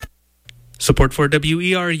Support for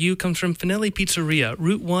WERU comes from Finelli Pizzeria,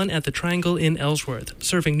 Route 1 at the Triangle in Ellsworth,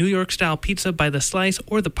 serving New York-style pizza by the slice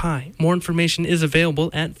or the pie. More information is available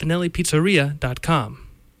at finellipizzeria.com.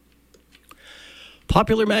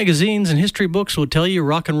 Popular magazines and history books will tell you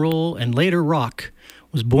rock and roll, and later rock,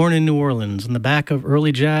 was born in New Orleans on the back of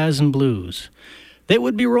early jazz and blues. They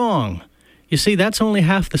would be wrong. You see, that's only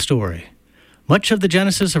half the story. Much of the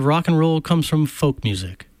genesis of rock and roll comes from folk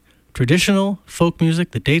music. Traditional folk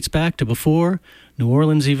music that dates back to before New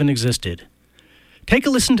Orleans even existed. Take a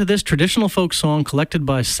listen to this traditional folk song collected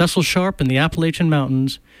by Cecil Sharp in the Appalachian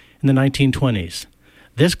Mountains in the 1920s.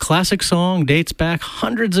 This classic song dates back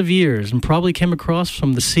hundreds of years and probably came across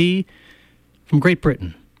from the sea from Great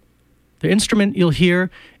Britain. The instrument you'll hear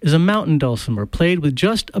is a mountain dulcimer played with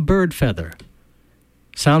just a bird feather.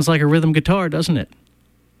 Sounds like a rhythm guitar, doesn't it?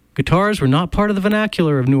 Guitars were not part of the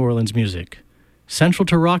vernacular of New Orleans music. Central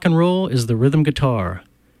to rock and roll is the rhythm guitar.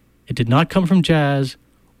 It did not come from jazz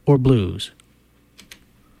or blues.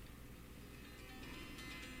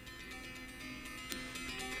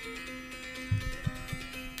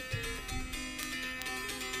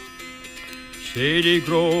 Shady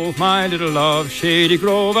Grove, my little love, Shady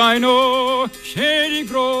Grove I know. Shady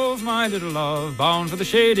Grove, my little love, bound for the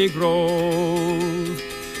Shady Grove.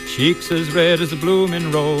 Cheeks as red as a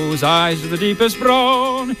blooming rose, eyes of the deepest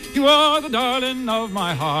brown. You are the darling of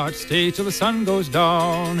my heart, stay till the sun goes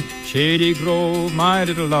down. Shady Grove, my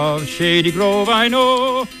little love, Shady Grove I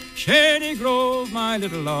know. Shady Grove, my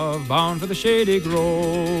little love, bound for the Shady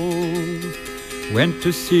Grove. Went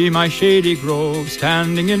to see my Shady Grove,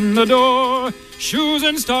 standing in the door. Shoes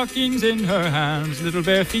and stockings in her hands, little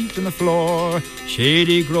bare feet on the floor.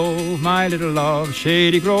 Shady Grove, my little love,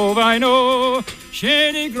 Shady Grove I know.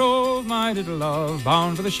 Shady Grove, my little love,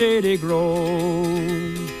 bound for the Shady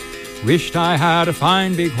Grove. Wished I had a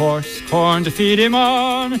fine big horse, corn to feed him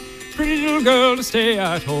on. Pretty little girl to stay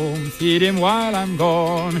at home, feed him while I'm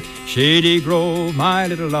gone. Shady Grove, my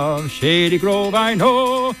little love, Shady Grove I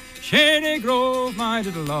know. Shady Grove, my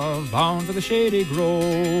little love, bound for the Shady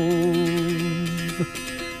Grove.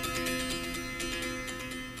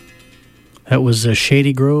 That was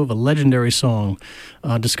Shady Grove, a legendary song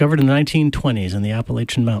discovered in the 1920s in the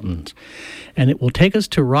Appalachian Mountains. And it will take us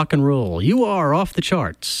to rock and roll. You are off the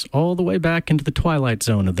charts, all the way back into the twilight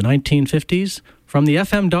zone of the 1950s, from the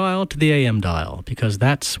FM dial to the AM dial, because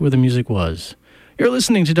that's where the music was. You're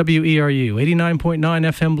listening to WERU, 89.9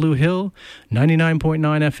 FM Blue Hill, 99.9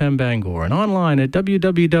 FM Bangor, and online at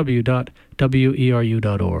www.weru.org.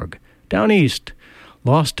 Down east,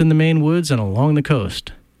 lost in the Maine woods and along the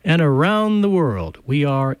coast. And around the world, we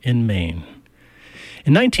are in Maine.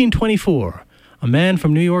 In 1924, a man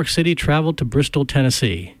from New York City traveled to Bristol,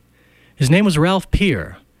 Tennessee. His name was Ralph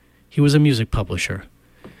Peer. He was a music publisher.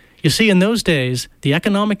 You see, in those days, the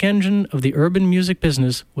economic engine of the urban music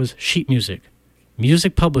business was sheet music.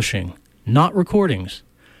 Music publishing, not recordings.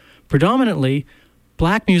 Predominantly,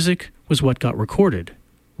 black music was what got recorded.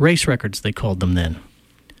 Race records, they called them then.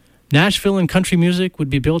 Nashville and country music would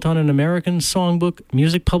be built on an American songbook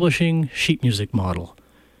music publishing sheet music model.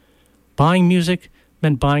 Buying music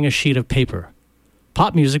meant buying a sheet of paper.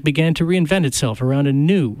 Pop music began to reinvent itself around a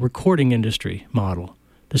new recording industry model,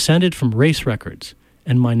 descended from race records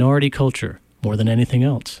and minority culture more than anything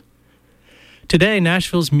else. Today,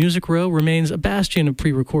 Nashville's Music Row remains a bastion of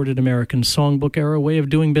pre-recorded American songbook-era way of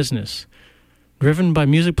doing business, driven by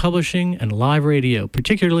music publishing and live radio,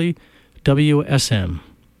 particularly WSM.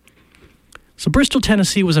 So Bristol,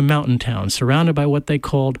 Tennessee was a mountain town surrounded by what they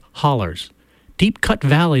called hollers, deep-cut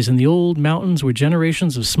valleys in the old mountains where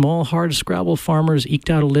generations of small, hard-scrabble farmers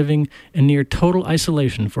eked out a living in near total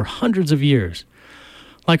isolation for hundreds of years.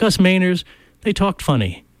 Like us Mainers, they talked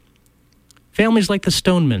funny. Families like the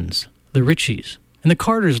Stonemans, the Richies, and the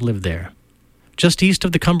Carters lived there. Just east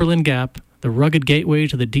of the Cumberland Gap, the rugged gateway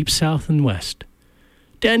to the deep south and west.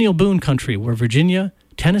 Daniel Boone country, where Virginia,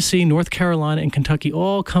 Tennessee, North Carolina, and Kentucky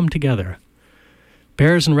all come together.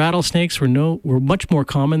 Bears and rattlesnakes were much more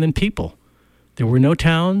common than people. There were no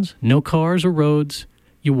towns, no cars or roads.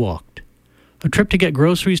 You walked. A trip to get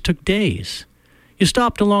groceries took days. You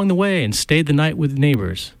stopped along the way and stayed the night with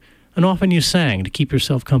neighbors, and often you sang to keep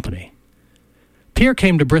yourself company. Peer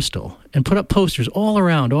came to Bristol and put up posters all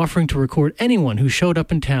around offering to record anyone who showed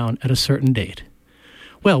up in town at a certain date.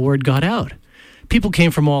 Well, word got out. People came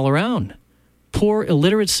from all around. Poor,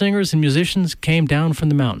 illiterate singers and musicians came down from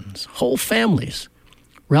the mountains. Whole families.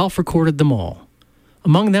 Ralph recorded them all.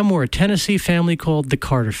 Among them were a Tennessee family called the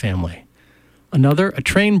Carter family. Another, a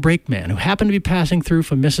train brakeman who happened to be passing through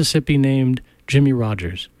from Mississippi named Jimmy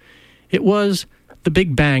Rogers. It was the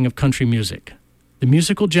Big Bang of country music, the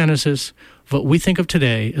musical genesis of what we think of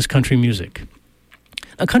today as country music.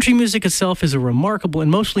 Now, country music itself is a remarkable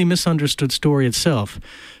and mostly misunderstood story itself,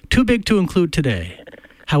 too big to include today.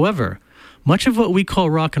 However, much of what we call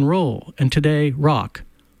rock and roll, and today rock,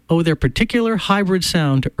 owe their particular hybrid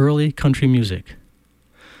sound to early country music.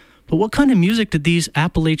 But what kind of music did these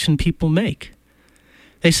Appalachian people make?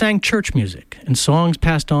 They sang church music and songs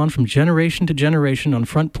passed on from generation to generation on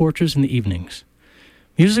front porches in the evenings.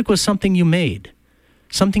 Music was something you made,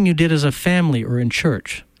 something you did as a family or in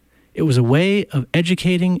church. It was a way of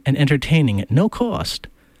educating and entertaining at no cost.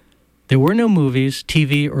 There were no movies,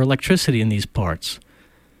 TV, or electricity in these parts.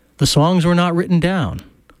 The songs were not written down.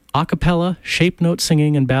 A cappella, shape note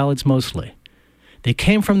singing, and ballads mostly. They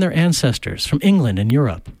came from their ancestors, from England and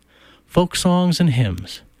Europe. Folk songs and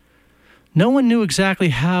hymns. No one knew exactly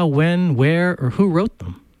how, when, where, or who wrote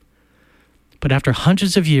them. But after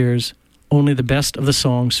hundreds of years, only the best of the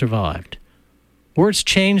songs survived. Words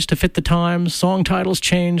changed to fit the times, song titles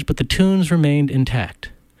changed, but the tunes remained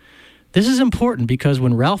intact. This is important because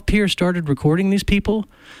when Ralph Peer started recording these people,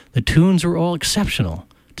 the tunes were all exceptional,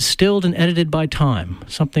 distilled and edited by time,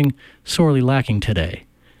 something sorely lacking today.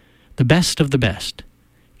 The best of the best.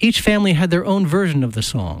 Each family had their own version of the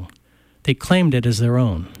song. They claimed it as their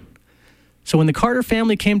own. So when the Carter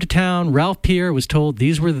family came to town, Ralph Peer was told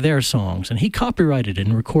these were their songs, and he copyrighted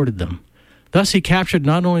and recorded them. Thus he captured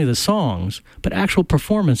not only the songs, but actual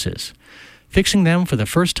performances, fixing them for the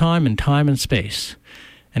first time in time and space.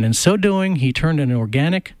 And in so doing, he turned an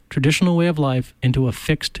organic, traditional way of life into a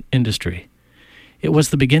fixed industry. It was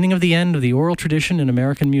the beginning of the end of the oral tradition in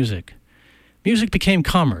American music. Music became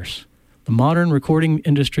commerce. The modern recording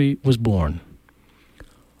industry was born.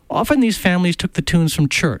 Often these families took the tunes from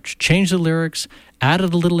church, changed the lyrics,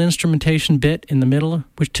 added a little instrumentation bit in the middle,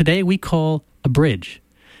 which today we call a bridge,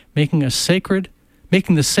 making the sacred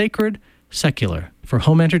secular for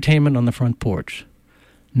home entertainment on the front porch.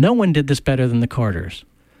 No one did this better than the Carters.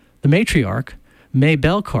 The matriarch, May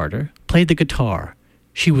Bell Carter, played the guitar.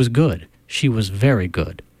 She was good. She was very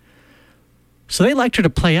good. So they liked her to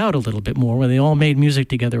play out a little bit more when they all made music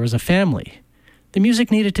together as a family. The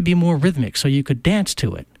music needed to be more rhythmic so you could dance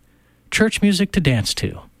to it. Church music to dance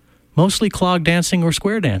to. Mostly clog dancing or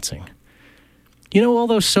square dancing. You know all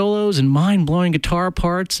those solos and mind-blowing guitar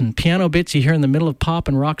parts and piano bits you hear in the middle of pop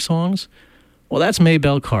and rock songs? Well, that's May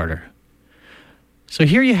Bell Carter. So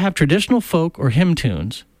here you have traditional folk or hymn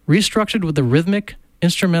tunes, restructured with the rhythmic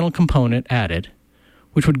instrumental component added,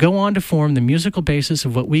 which would go on to form the musical basis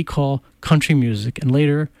of what we call country music and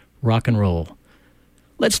later rock and roll.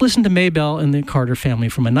 Let's listen to May Bell and the Carter family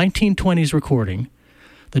from a 1920s recording.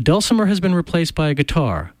 The dulcimer has been replaced by a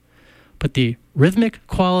guitar, but the rhythmic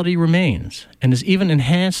quality remains and is even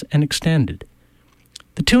enhanced and extended.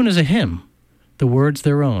 The tune is a hymn, the words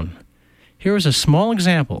their own. Here is a small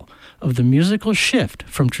example of the musical shift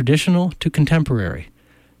from traditional to contemporary.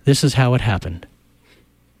 This is how it happened.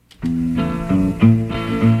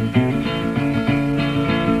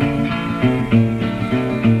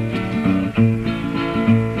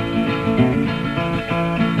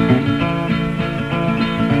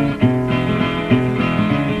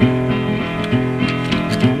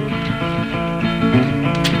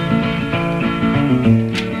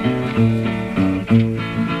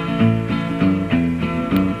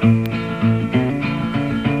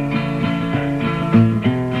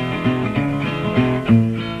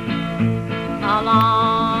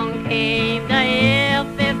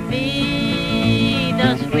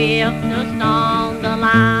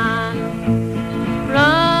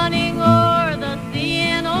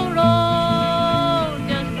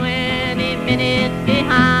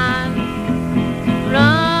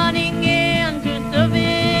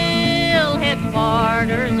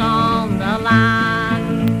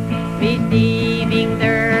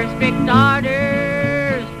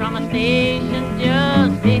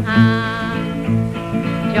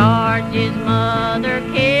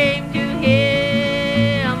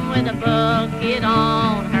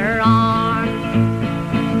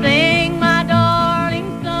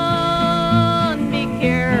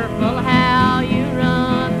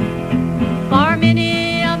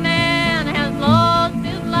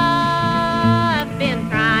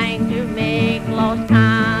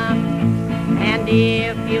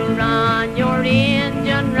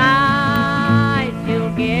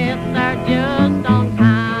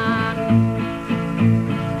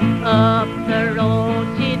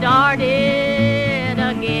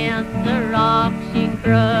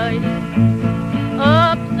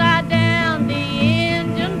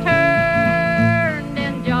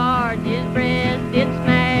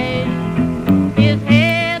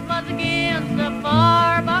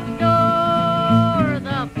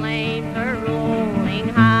 Flames are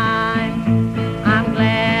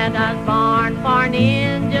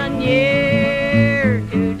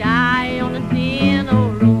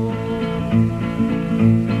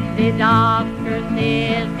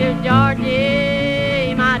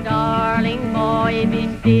boy, be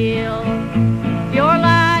still. Your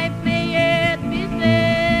life may yet be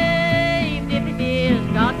saved. If it is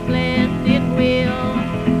God's blessed will.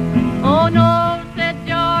 Oh no, said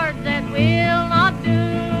George, that will not do.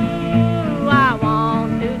 I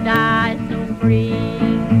want to die so free.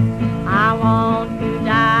 I want to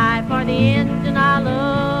die for the engine I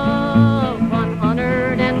love.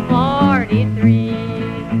 143.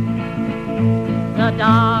 The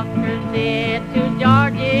doctor said to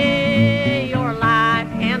Georgie, your life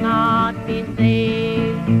cannot be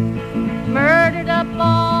saved. Murdered up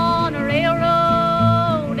on a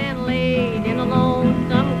railroad and laid in a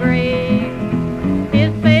lonesome grave.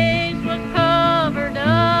 His face was covered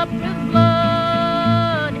up with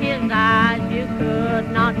blood. His eyes you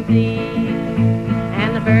could not see.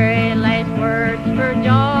 And the very last words for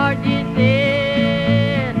Georgie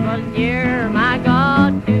said was, dear my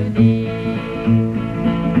God, to thee.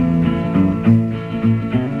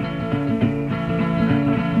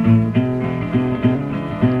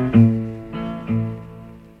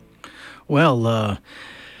 Well,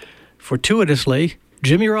 fortuitously,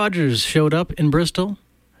 Jimmie Rodgers showed up in Bristol.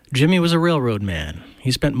 Jimmy was a railroad man.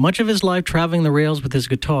 He spent much of his life traveling the rails with his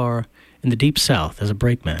guitar in the Deep South as a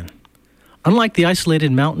brakeman. Unlike the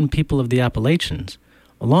isolated mountain people of the Appalachians,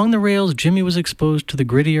 along the rails, Jimmy was exposed to the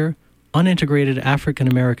grittier, unintegrated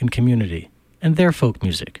African-American community and their folk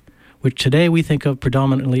music, which today we think of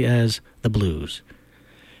predominantly as the blues.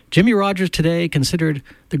 Jimmie Rodgers today considered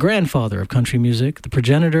the grandfather of country music, the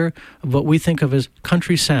progenitor of what we think of as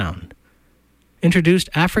country sound, introduced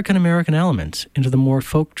African-American elements into the more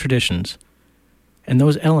folk traditions and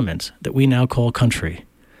those elements that we now call country.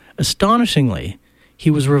 Astonishingly,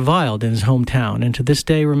 he was reviled in his hometown and to this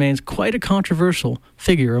day remains quite a controversial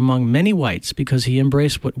figure among many whites because he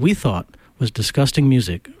embraced what we thought was disgusting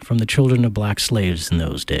music from the children of black slaves in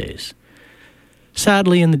those days.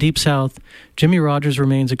 Sadly, in the Deep South, Jimmie Rodgers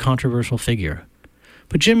remains a controversial figure.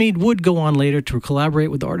 But Jimmy would go on later to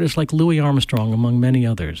collaborate with artists like Louis Armstrong, among many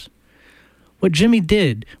others. What Jimmy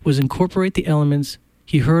did was incorporate the elements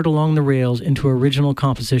he heard along the rails into original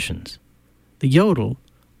compositions. The yodel,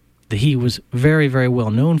 that he was very, very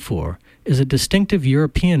well known for, is a distinctive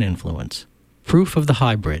European influence, proof of the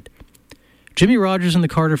hybrid. Jimmie Rodgers and the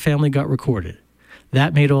Carter family got recorded.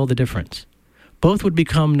 That made all the difference. Both would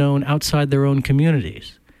become known outside their own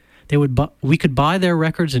communities. We could buy their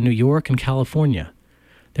records in New York and California.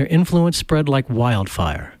 Their influence spread like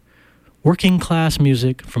wildfire. Working-class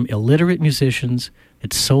music from illiterate musicians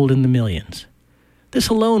that sold in the millions. This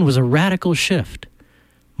alone was a radical shift.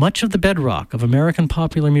 Much of the bedrock of American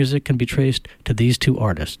popular music can be traced to these two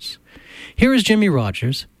artists. Here is Jimmie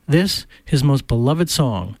Rodgers. This, his most beloved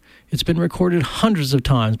song. It's been recorded hundreds of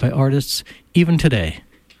times by artists even today.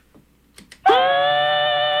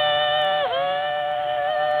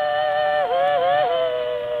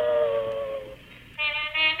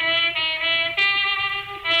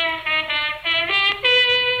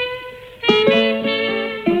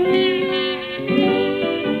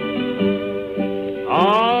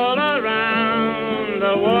 All around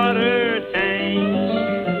the water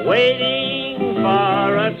tanks, waiting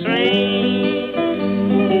for a train,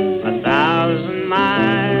 1,000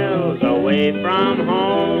 miles away from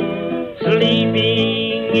home,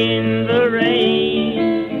 sleeping in the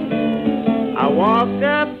rain. I walked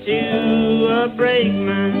up to a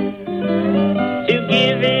brakeman to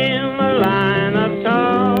give him a line of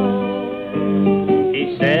talk.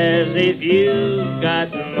 He says, if you've got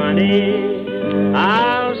money,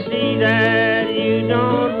 I'll see that you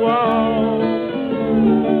don't walk.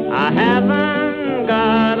 I haven't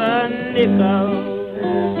got a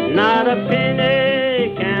nickel, not a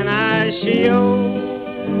penny can I show.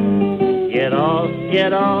 Get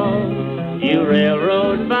off, you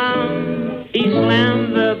railroad bum. He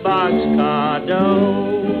slammed the boxcar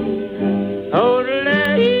door.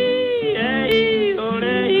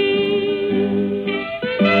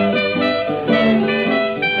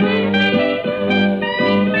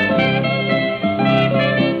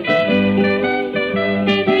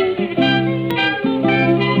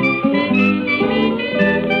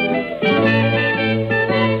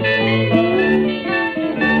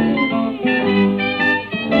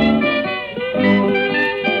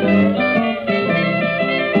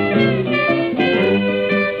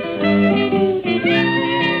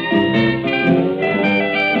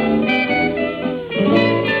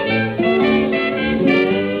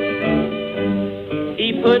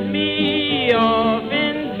 Put me off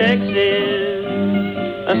in Texas,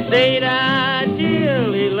 a state I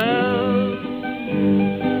dearly love.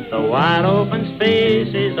 The wide open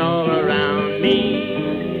spaces all around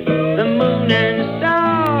me, the moon and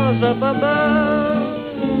stars up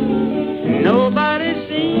above. Nobody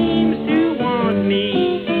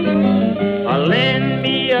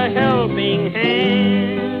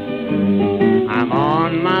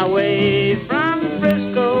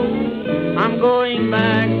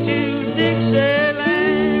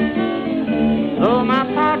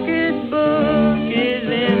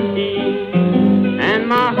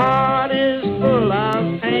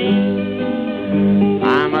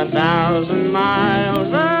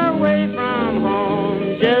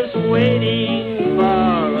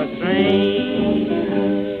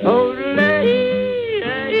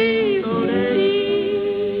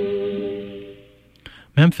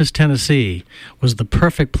Memphis, Tennessee, was the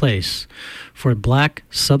perfect place for black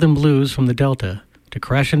Southern blues from the Delta to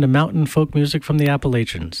crash into mountain folk music from the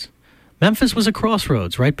Appalachians. Memphis was a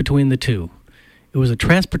crossroads right between the two. It was a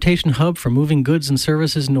transportation hub for moving goods and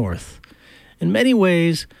services north. In many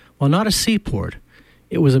ways, while not a seaport,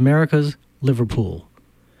 it was America's Liverpool.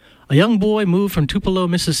 A young boy moved from Tupelo,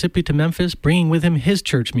 Mississippi to Memphis, bringing with him his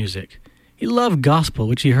church music. He loved gospel,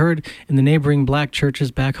 which he heard in the neighboring black churches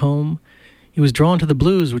back home. He was drawn to the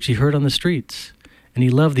blues, which he heard on the streets. And he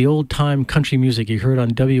loved the old-time country music he heard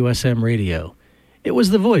on WSM radio. It was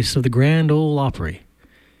the voice of the Grand Ole Opry.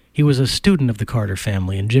 He was a student of the Carter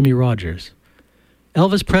family and Jimmy Rogers.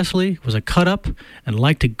 Elvis Presley was a cut-up and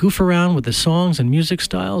liked to goof around with the songs and music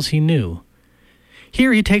styles he knew.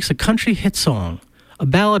 Here he takes a country hit song, a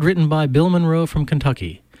ballad written by Bill Monroe from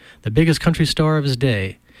Kentucky, the biggest country star of his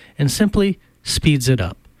day, and simply speeds it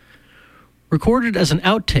up. Recorded as an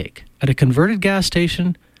outtake at a converted gas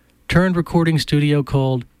station turned recording studio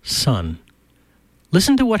called Sun.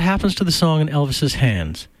 Listen to what happens to the song in Elvis's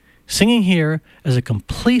hands, singing here as a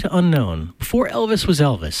complete unknown before Elvis was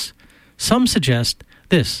Elvis. Some suggest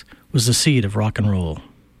this was the seed of rock and roll.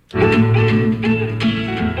 Blue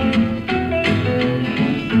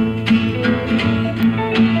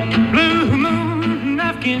moon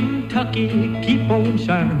of Kentucky, keep on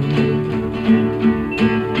shining.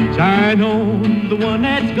 Shine on the one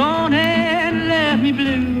that's gone and left me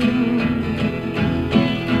blue.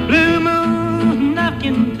 Blue moon of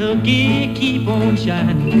Kentucky, keep on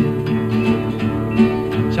shining.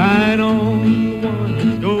 Shine on the one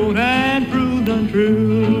that's gone and proved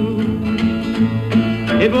untrue.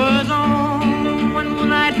 It was on one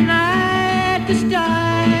moonlight night the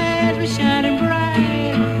stars were shining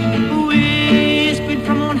bright, whispered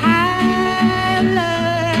from on high,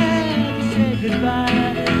 love said goodbye.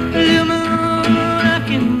 Blue moon of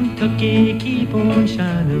Kentucky, keep on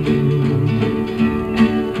shining.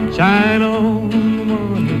 Shine on the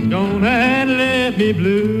one that's gone and left me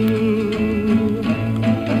blue.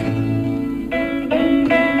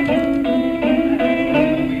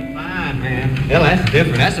 Well, that's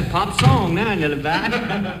different. That's a pop song now, Nilly.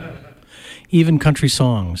 Even country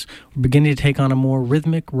songs were beginning to take on a more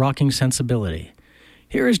rhythmic, rocking sensibility.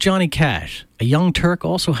 Here is Johnny Cash, a young Turk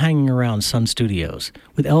also hanging around Sun Studios,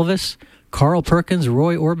 with Elvis, Carl Perkins,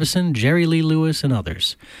 Roy Orbison, Jerry Lee Lewis, and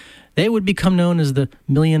others. They would become known as the $1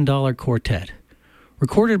 Million Quartet.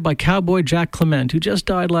 Recorded by cowboy Jack Clement, who just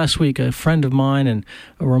died last week, a friend of mine and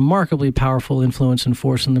a remarkably powerful influence and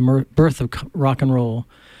force in the birth of rock and roll.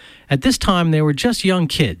 At this time, they were just young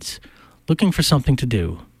kids, looking for something to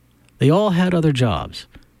do. They all had other jobs.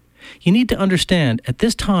 You need to understand, at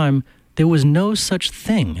this time, there was no such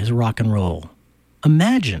thing as rock and roll.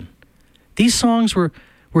 Imagine. These songs we're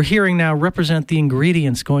hearing now represent the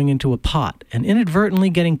ingredients going into a pot and inadvertently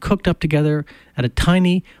getting cooked up together at a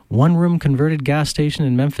tiny, one-room converted gas station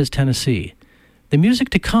in Memphis, Tennessee. The music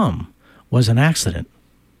to come was an accident.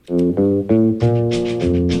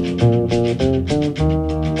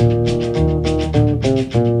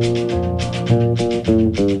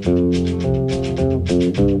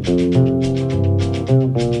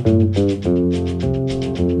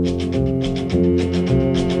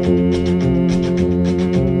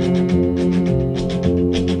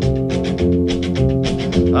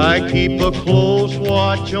 I keep a close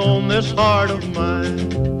watch on this heart of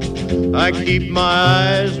mine. I keep my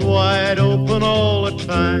eyes wide open all the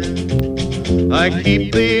time. I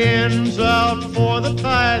keep the ends out for the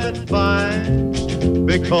tie that binds.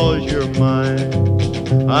 Because you're mine,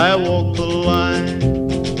 I walk the line.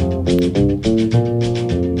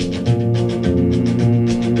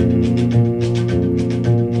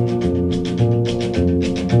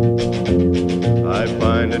 I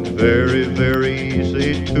find it very, very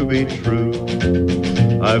easy to be true.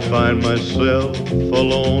 I find myself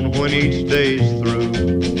alone when each day's through.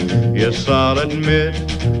 Yes, I'll admit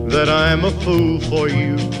that I'm a fool for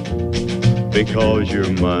you. Because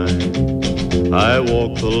you're mine, I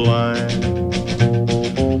walk the line.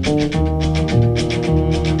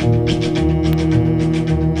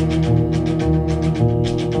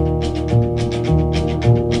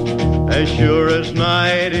 As sure as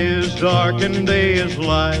night is dark and day is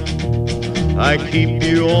light, I keep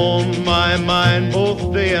you on my mind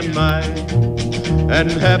both day and night.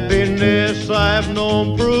 And happiness I've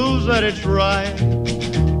known proves that it's right.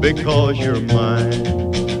 Because you're mine,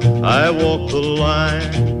 I walk the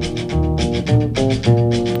line.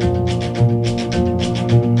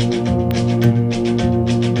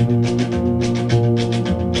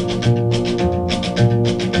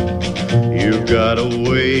 You've got a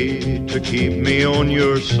way to keep me on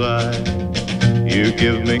your side. You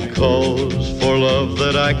give me cause for love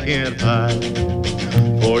that I can't hide.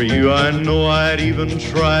 For you I know I'd even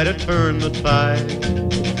try to turn the tide.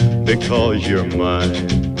 Because you're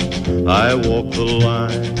mine, I walk the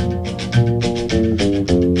line.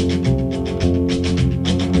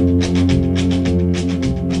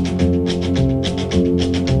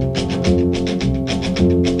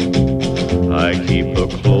 I keep a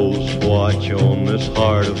close watch on this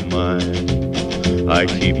heart of mine. I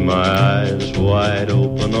keep my eyes wide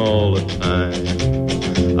open all the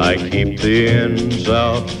time. I keep the ends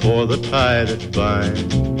out for the tie that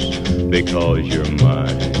binds. Because you're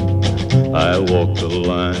mine, I walk the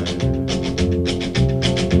line.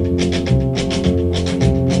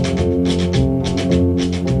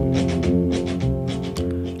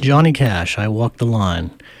 Johnny Cash, I Walk the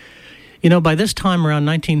Line. You know, by this time around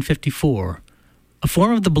 1954, a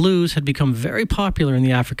form of the blues had become very popular in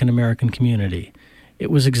the African American community. It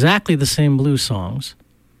was exactly the same blues songs,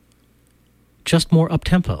 just more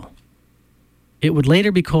up-tempo. It would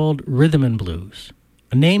later be called rhythm and blues,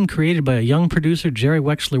 a name created by a young producer, Jerry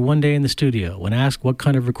Wexler, one day in the studio when asked what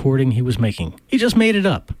kind of recording he was making. He just made it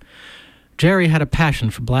up. Jerry had a passion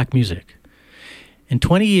for black music. In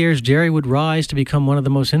 20 years, Jerry would rise to become one of the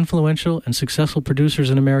most influential and successful producers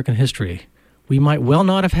in American history. We might well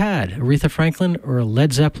not have had Aretha Franklin or a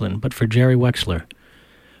Led Zeppelin but for Jerry Wexler.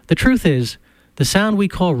 The truth is, the sound we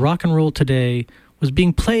call rock and roll today was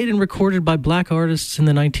being played and recorded by black artists in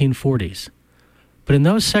the 1940s. But in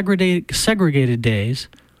those segregated days,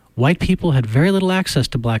 white people had very little access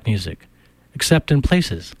to black music, except in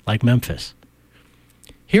places like Memphis.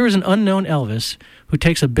 Here is an unknown Elvis who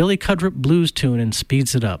takes a Billy Cudrup blues tune and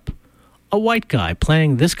speeds it up. A white guy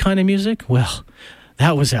playing this kind of music? Well,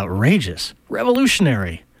 that was outrageous,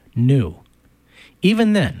 revolutionary, new.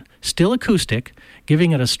 Even then, still acoustic,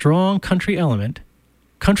 giving it a strong country element,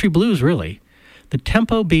 country blues really, the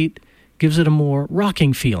tempo beat gives it a more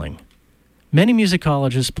rocking feeling. Many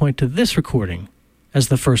musicologists point to this recording as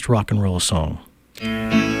the first rock and roll song.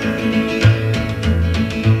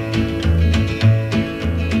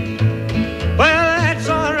 Well, that's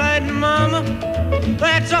all right, Mama.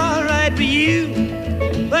 That's all right for you.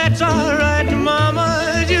 That's all right,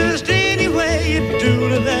 Mama. Just any way you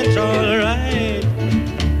do it, that's all right.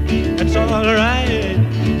 That's all right.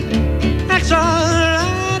 That's all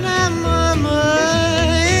right,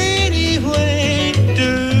 Mama. Any way you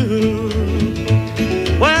do.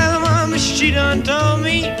 Well, Mama, she done told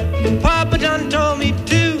me, Papa done told me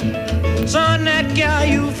too. Son, that gal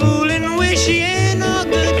you fooling with, she ain't no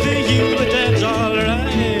good for you. But that's all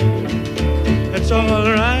right. That's all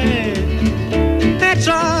right. That's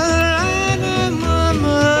all right,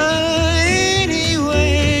 Mama. Any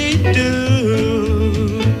way you do.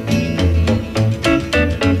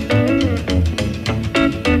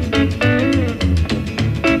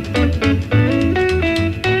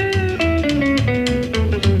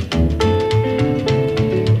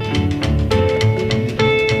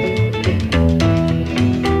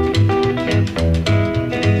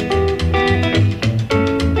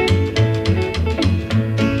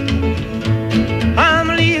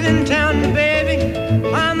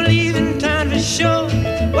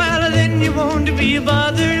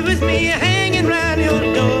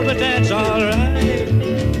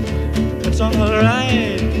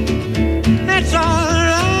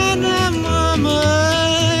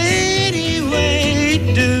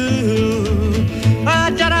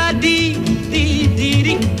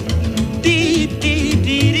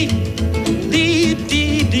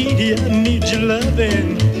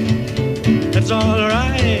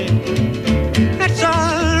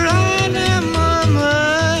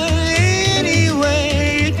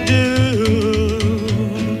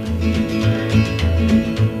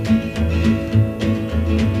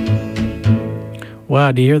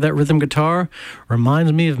 Wow, do you hear that rhythm guitar?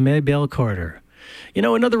 Reminds me of Maybelle Carter. You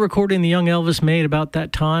know, another recording the young Elvis made about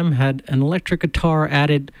that time had an electric guitar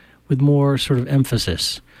added with more sort of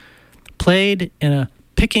emphasis. Played in a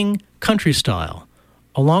picking country style.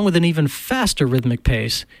 Along with an even faster rhythmic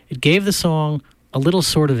pace, it gave the song a little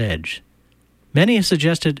sort of edge. Many have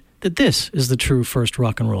suggested that this is the true first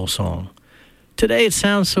rock and roll song. Today it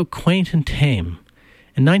sounds so quaint and tame.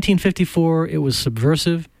 In 1954, it was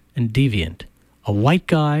subversive and deviant. A white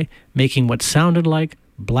guy making what sounded like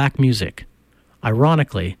black music.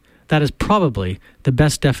 Ironically, that is probably the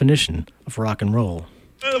best definition of rock and roll.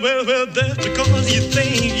 Well, that's because you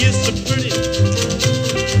think you're so pretty.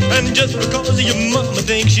 And just because your mama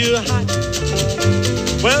thinks you're hot.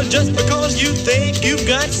 Well, just because you think you've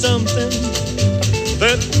got something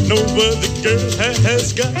that no other girl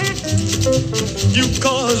has got. You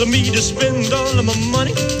cause me to spend all of my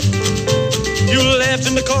money You laughed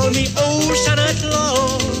and called me old Santa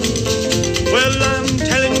Claus. Well, I'm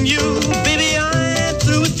telling you, baby, I'm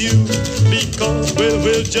through with you. Because, well,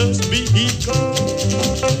 we'll just be because.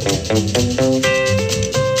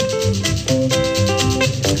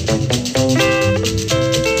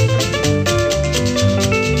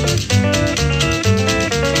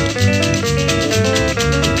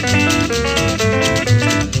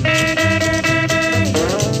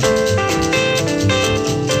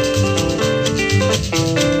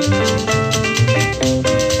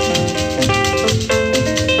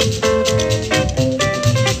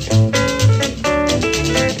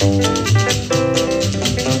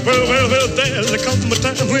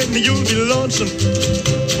 You'll be lonesome,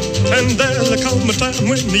 and there'll come a time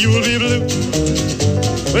when you'll be blue.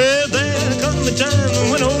 Well, there'll come a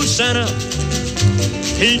time when old Santa,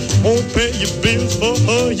 he won't pay your bills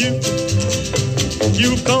for you.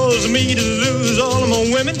 You caused me to lose all of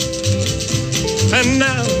my women, and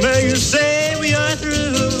now you say we are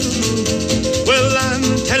through. Well, I'm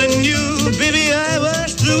telling you, baby, I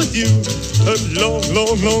was through with you a long,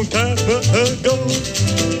 long, long time ago.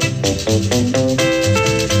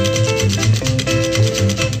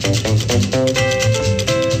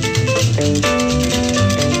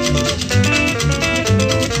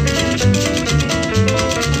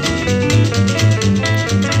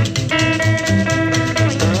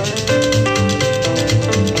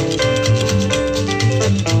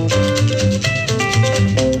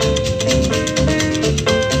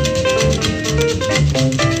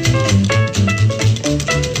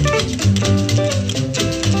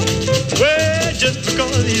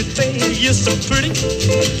 You're so pretty,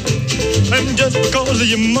 and just because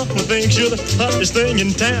your mama thinks you're the hottest thing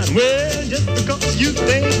in town, well, just because you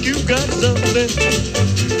think you got something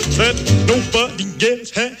that nobody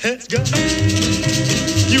else has got,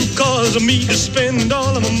 you cause me to spend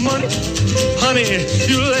all of my money. Honey,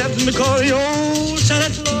 you left me call your old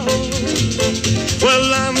Santa Claus.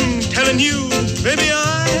 Well, I'm telling you, baby,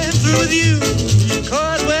 I'm through with you,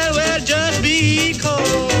 because, well, just because.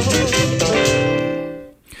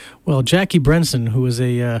 Well, Jackie Brenson, who was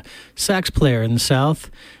a sax player in the South,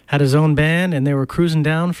 had his own band, and they were cruising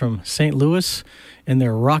down from St. Louis in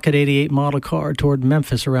their Rocket 88 model car toward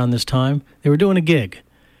Memphis around this time. They were doing a gig.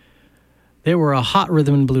 They were a hot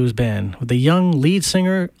rhythm and blues band with a young lead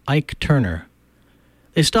singer, Ike Turner.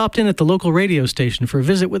 They stopped in at the local radio station for a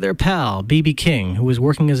visit with their pal, B.B. King, who was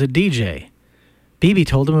working as a DJ. B.B.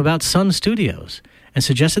 told them about Sun Studios and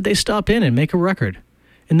suggested they stop in and make a record.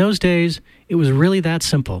 In those days, it was really that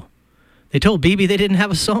simple. They told B.B. they didn't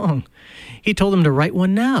have a song. He told them to write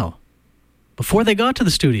one now, before they got to the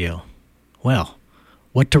studio. Well,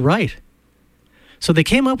 what to write? So they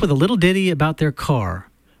came up with a little ditty about their car,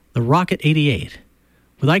 the Rocket 88,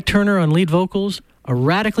 with Ike Turner on lead vocals, a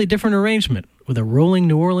radically different arrangement with a rolling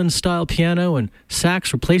New Orleans-style piano and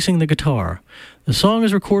sax replacing the guitar. The song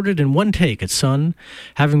is recorded in one take at Sun,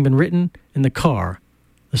 having been written in the car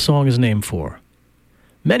the song is named for.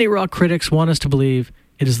 Many rock critics want us to believe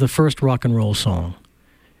it is the first rock and roll song.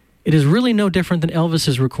 It is really no different than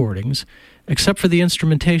Elvis's recordings, except for the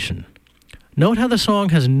instrumentation. Note how the song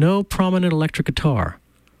has no prominent electric guitar.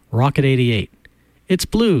 Rocket 88. It's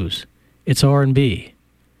blues. It's R&B.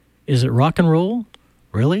 Is it rock and roll?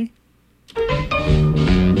 Really?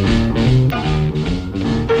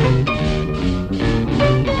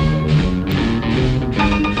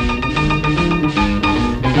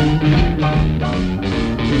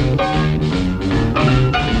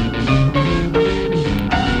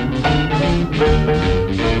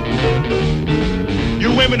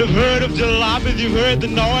 Women have heard of jalopies, you've heard the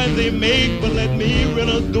noise they make, but let me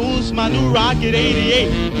introduce my new Rocket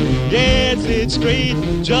 88. Yes, it's straight,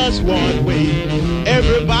 just one way.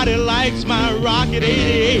 Everybody likes my Rocket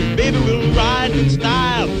 88. Baby, we'll ride in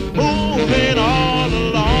style, moving all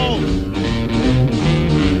along.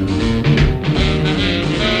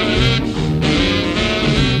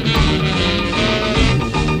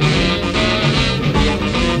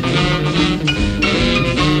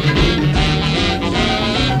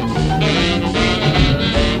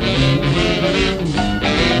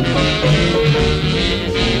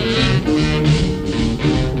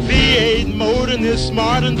 Is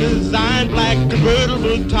smart and designed, black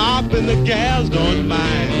convertible top, and the gals don't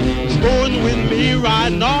mind. Sporting with me,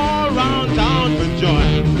 riding all around town for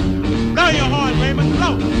joy. Blow your horn, Raymond,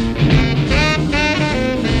 blow.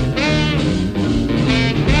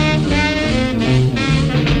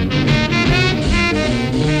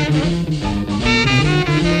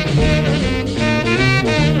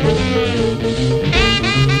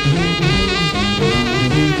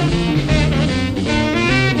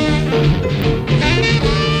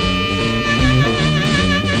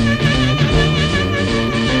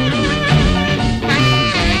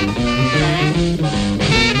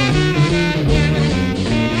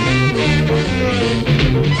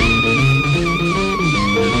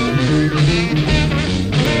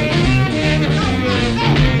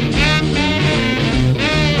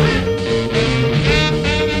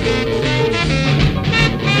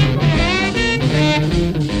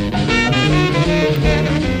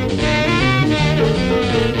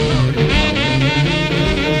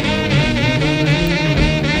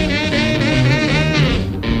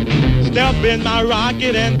 Step in my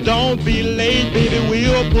rocket and don't be late, baby.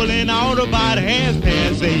 We're pulling out about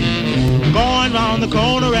 8:30. Going round the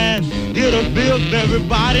corner and get a biff.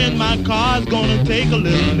 Everybody in my car's gonna take a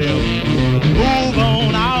little lift. Move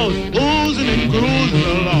on out, oozing and cruising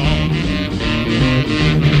along.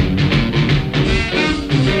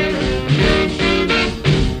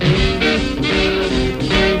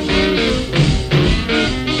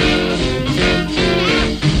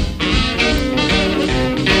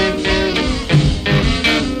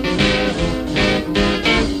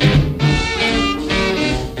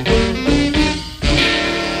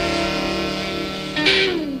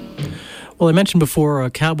 Well, I mentioned before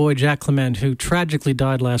Cowboy Jack Clement, who tragically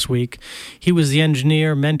died last week. He was the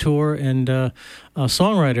engineer, mentor, and a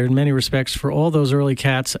songwriter in many respects for all those early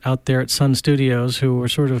cats out there at Sun Studios who were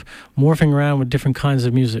sort of morphing around with different kinds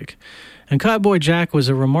of music. And Cowboy Jack was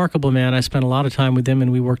a remarkable man. I spent a lot of time with him,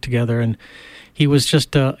 and we worked together. And he was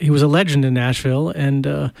just he was a legend in Nashville,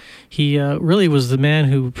 and he really was the man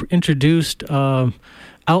who introduced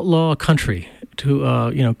outlaw country,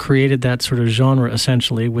 to created that sort of genre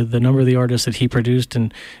essentially with the number of the artists that he produced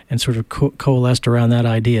and sort of coalesced around that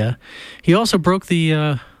idea. He also broke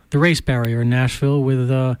the race barrier in Nashville with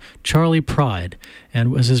Charlie Pride, and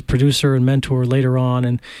was his producer and mentor later on.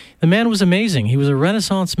 And the man was amazing. He was a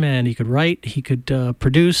Renaissance man. He could write, he could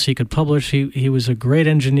produce, he could publish. He was a great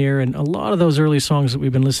engineer, and a lot of those early songs that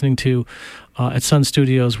we've been listening to at Sun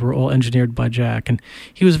Studios were all engineered by Jack. And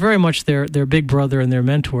he was very much their big brother and their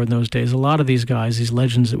mentor in those days. A lot of these guys, these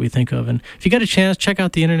legends that we think of. And if you get a chance, check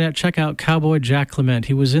out the internet, check out Cowboy Jack Clement.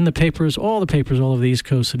 He was in the papers all over the East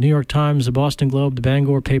Coast, the New York Times, the Boston Globe, the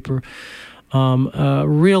Bangor paper. A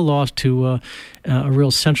real loss to a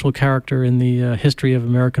real central character in the history of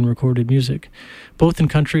American recorded music, both in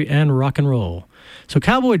country and rock and roll. So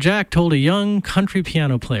Cowboy Jack told a young country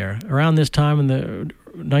piano player around this time in the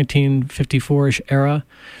 1954-ish era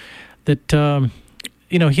that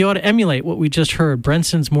he ought to emulate what we just heard,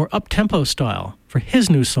 Brenson's more up-tempo style, for his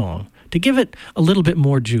new song, to give it a little bit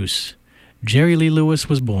more juice. Jerry Lee Lewis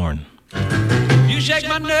was born. You shake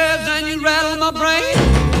my nerves and you rattle my brain.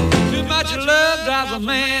 Too much love drives a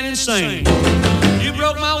man insane. You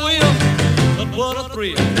broke my will, but what a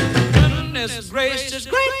thrill. Goodness gracious,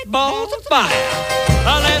 great balls of fire.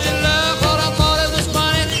 I let you love what I thought it was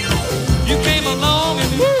funny. You came along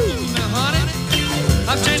and woo, now honey,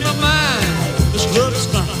 I've changed my mind. This love is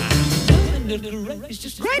fine. Goodness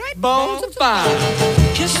gracious, great balls of fire.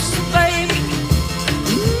 Kisses, baby.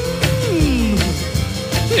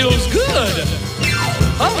 Feels good.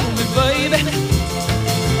 Hold me, baby.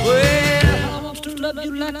 Well, I want to love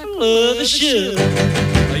you like I love you should.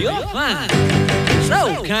 You're fine,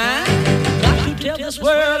 so kind. Got to tell this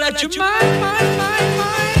world that you're mine.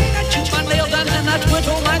 I chew my nails down and I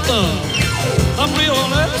twiddle my thumb. I'm real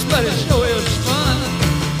nervous, but it sure is fun.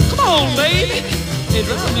 Come on, baby, it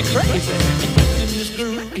drives me crazy. And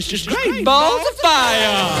it's just great balls of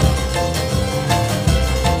fire.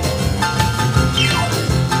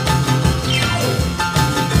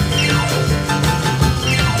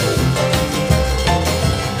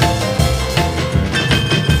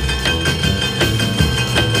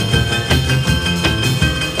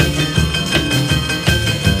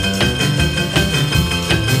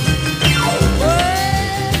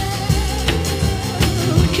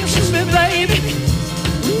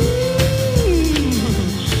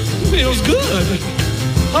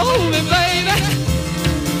 Hold me, baby.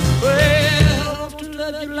 Well, I want to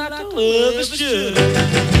love you like I love you should.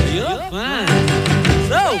 You're fine,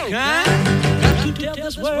 so kind. Got to tell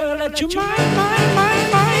this world that you're mine.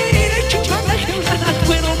 That you're mine, and I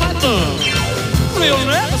twiddle my thumb. Real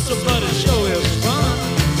nervous, but it sure is fun.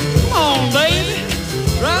 Come on, baby,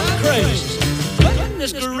 drive me crazy.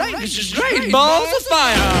 Goodness gracious, great balls of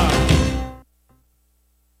fire.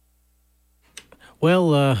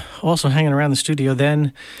 Well, also hanging around the studio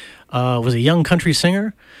then was a young country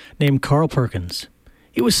singer named Carl Perkins.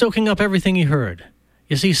 He was soaking up everything he heard.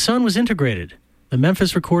 You see, Sun was integrated. The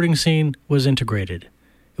Memphis recording scene was integrated.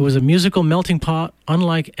 It was a musical melting pot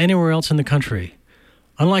unlike anywhere else in the country.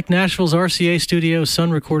 Unlike Nashville's RCA studio,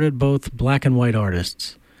 Sun recorded both black and white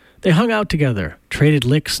artists. They hung out together, traded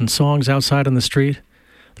licks and songs outside on the street.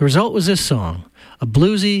 The result was this song, a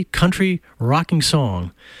bluesy, country, rocking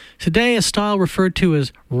song. Today, a style referred to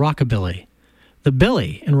as rockabilly. The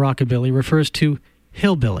billy in rockabilly refers to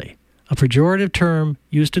hillbilly, a pejorative term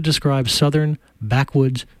used to describe southern,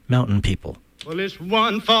 backwoods, mountain people. Well, it's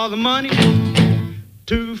one for the money,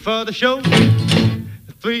 two for the show,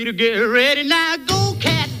 three to get ready. Now go,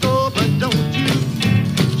 cat, go, but don't you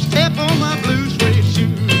step on my blue suede shoe.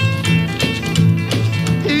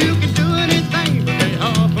 You can do anything but lay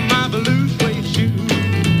off of my blue suede shoe.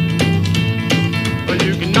 Well,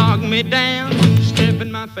 you can knock me down, step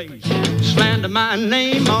in my face, slander my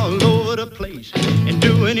name all over the place, and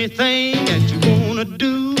do anything that you wanna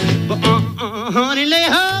do. But honey, lay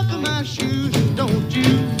off of my shoes, and don't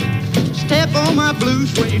you step on my blue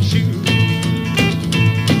suede shoe.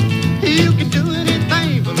 You can do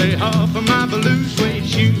anything but lay off of my blue suede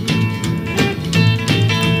shoe.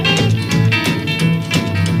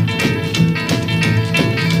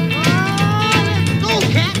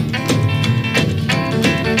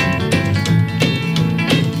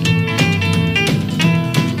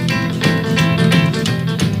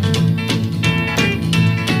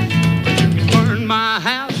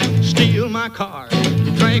 Car,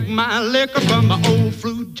 drink my liquor from my old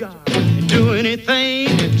fruit jar, do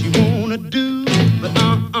anything that you wanna do, but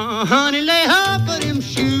honey, lay off of them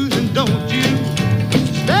shoes, and don't you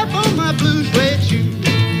step on my blue suede shoe.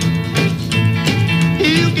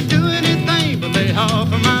 You can do anything but lay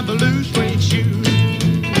off of my blue suede shoe.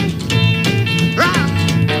 Right.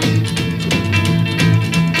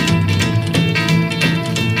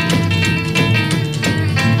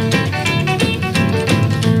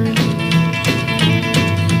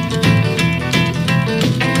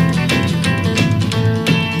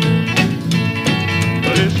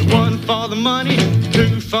 For the money,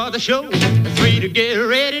 two for the show, three to get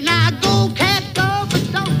ready. Now go, cat, go, but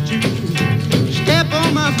don't you step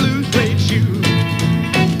on my blue suede shoe.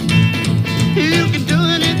 You can do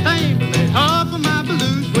anything but lay off of my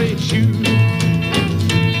blue suede shoe.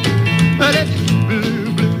 But it's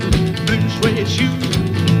blue, blue suede shoe,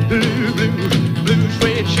 blue, blue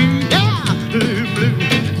suede shoe, yeah, blue,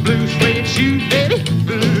 blue suede shoe, baby,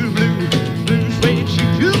 blue suede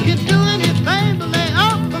shoe. You can do anything but lay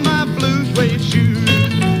off of my blue suede shoe.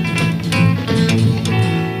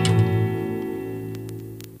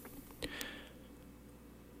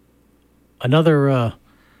 Another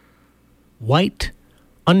white,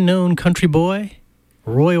 unknown country boy,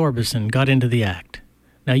 Roy Orbison, got into the act.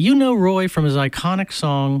 Now, you know Roy from his iconic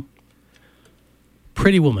song,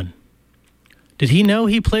 Pretty Woman. Did he know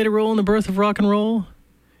he played a role in the birth of rock and roll?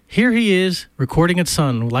 Here he is, recording at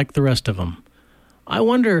Sun like the rest of them. I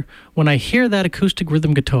wonder, when I hear that acoustic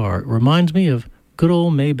rhythm guitar, it reminds me of good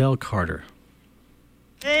old Maybelle Carter.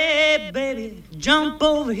 Hey, baby, jump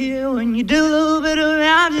over here when you do a little bit of it.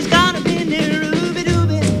 I just gotta be near ooby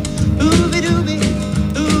dooby, ooby dooby,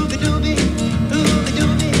 ooby dooby, ooby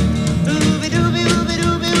dooby, ooby dooby, ooby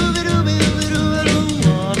dooby, ooby dooby, ooby dooby.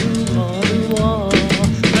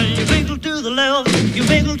 When you wiggle to the left, you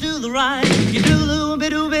wiggle to the right, you do the ooby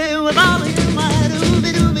dooby with all of your might.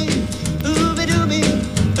 Ooby dooby, ooby dooby,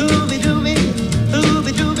 ooby dooby,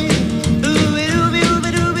 ooby dooby, ooby dooby, ooby dooby,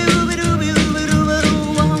 ooby dooby, ooby dooby.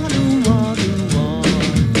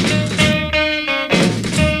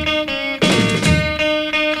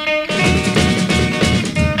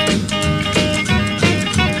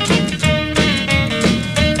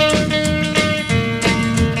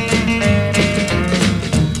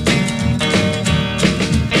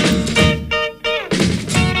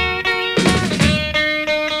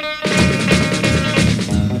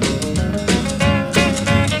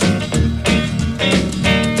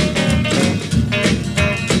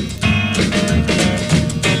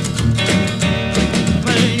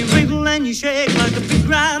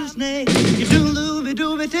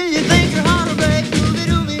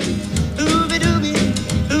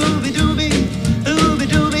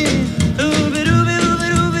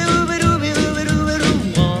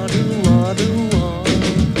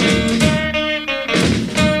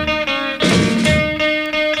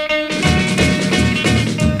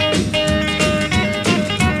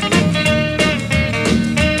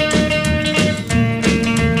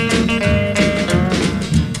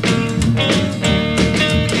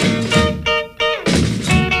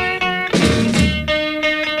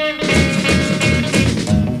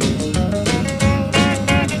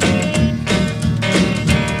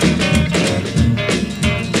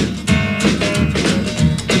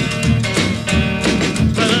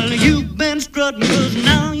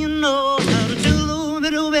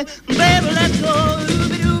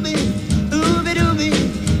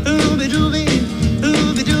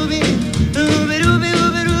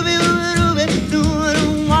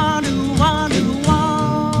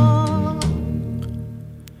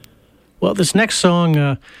 Well, this next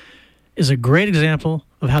song is a great example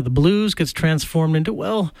of how the blues gets transformed into,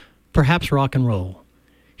 well, perhaps rock and roll.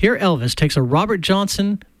 Here Elvis takes a Robert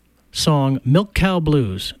Johnson song Milk Cow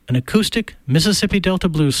Blues, an acoustic Mississippi Delta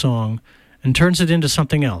blues song, and turns it into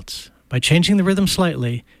something else by changing the rhythm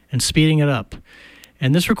slightly and speeding it up.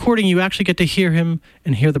 And this recording, you actually get to hear him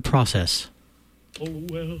and hear the process. Oh,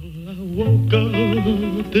 well, I woke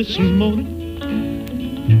up this morning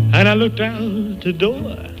and I looked out the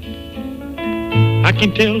door. I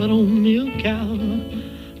can tell that old milk cow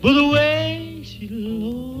by the way she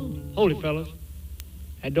looks. Hold it, fellas.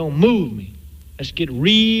 That don't move me. Let's get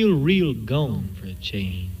real gone for a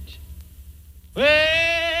change. Well,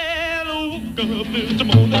 I woke up this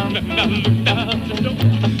morning and I looked out the door.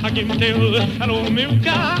 I can tell that old milk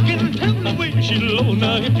cow. I can tell the way she looks.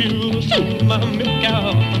 Now if you see my milk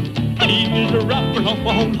cow, please rock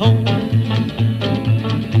on home.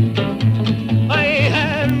 I ain't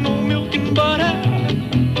had no milk and butter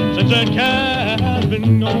since that cow's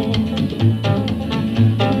been gone.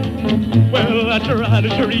 Well, I tried to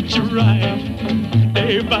treat you right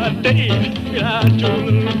day by day. I told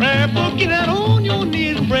a little prayer book, get out on your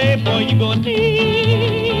knees and pray, boy, you're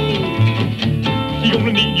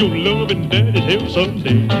gonna need your love and daddy's help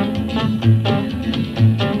someday.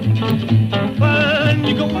 Well,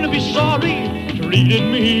 you're gonna be sorry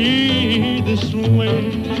treating me this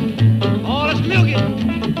way. Oh, let's milk it.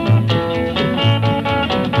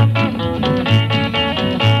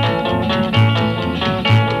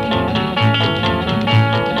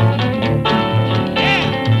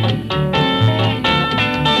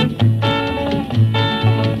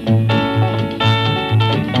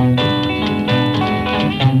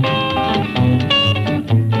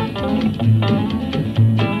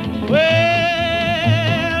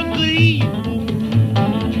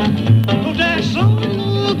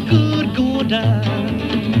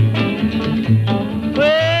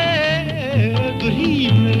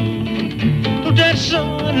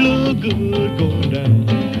 Good going down.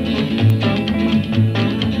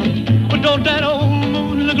 But don't that old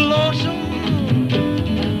moon look lonesome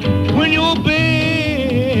when your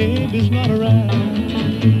baby's not around?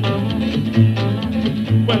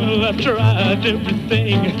 Well, I've tried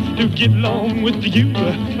everything to get along with you.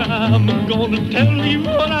 I'm gonna tell you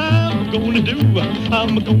what I'm gonna do.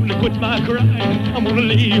 I'm gonna quit my crying. I'm gonna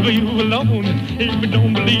leave you alone. If you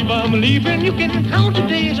don't believe I'm leaving, you can count the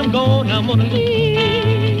days I'm gone. I'm gonna leave.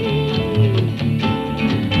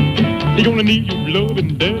 You're gonna need your love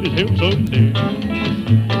and daddy's help someday.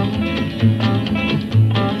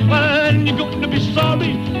 And you're gonna be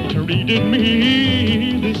sorry treating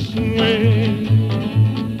me this way.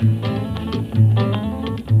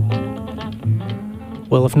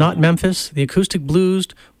 Well, if not Memphis, the acoustic blues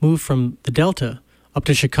moved from the Delta up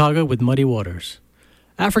to Chicago with Muddy Waters.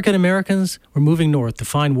 African Americans were moving north to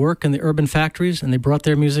find work in the urban factories, and they brought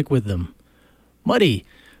their music with them.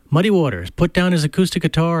 Muddy Waters put down his acoustic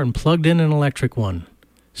guitar and plugged in an electric one.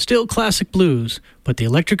 Still classic blues, but the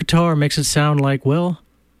electric guitar makes it sound like, well,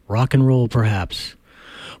 rock and roll perhaps.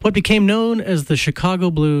 What became known as the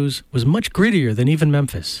Chicago blues was much grittier than even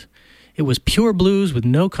Memphis. It was pure blues with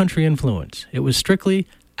no country influence. It was strictly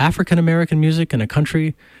African-American music in a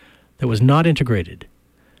country that was not integrated.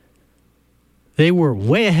 They were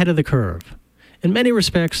way ahead of the curve. In many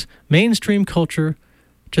respects, mainstream culture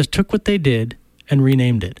just took what they did and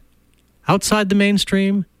renamed it. Outside the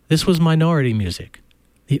mainstream, this was minority music,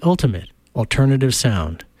 the ultimate alternative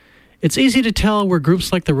sound. It's easy to tell where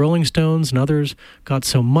groups like the Rolling Stones and others got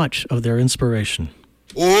so much of their inspiration.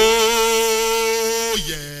 Oh,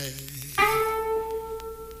 yeah.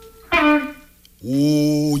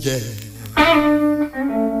 Oh, yeah.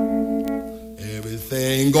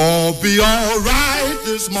 Everything gonna be all right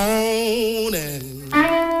this morning.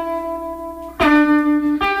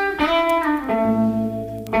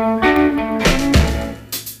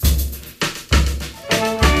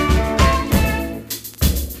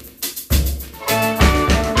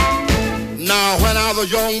 Now, when I was a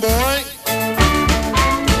young boy,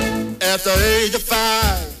 at the age of 5,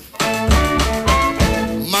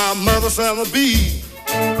 my mother said I'd be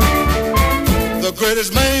the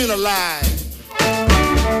greatest man alive.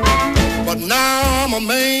 But now I'm a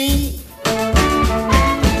man.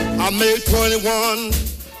 I made 21.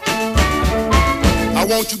 I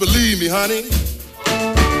want you to believe me, honey.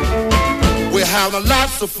 We're having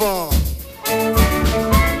lots of fun.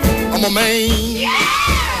 I'm a man. Yeah!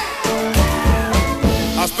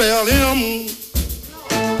 I spell M-A-H-I-N.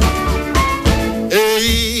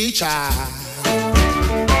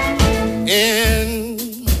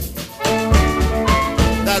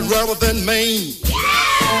 That rather than Maine.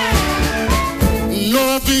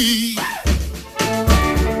 No B.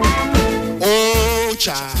 Oh,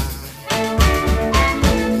 child.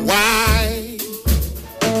 Why?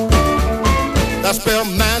 That spell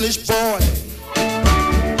managed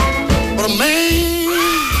a man.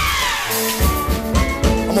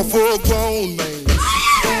 I'm a full-grown man.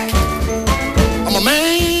 I'm a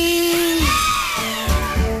man.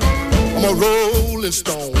 I'm a rolling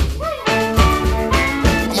stone.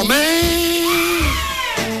 I'm a man.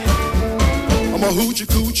 I'm a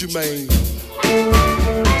hoochie-coochie man.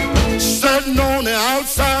 Sitting on the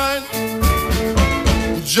outside,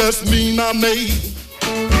 just me, my mate.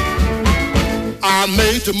 I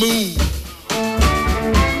made the move.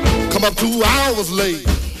 Come up 2 hours late.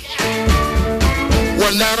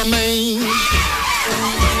 Wasn't that a man?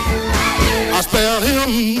 I spelled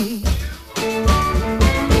him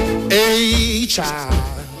H-I-N.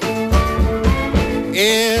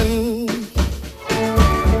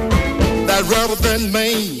 That rather than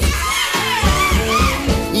man.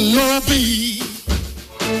 No B.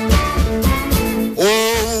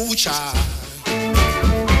 Oh, child.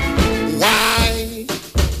 Why?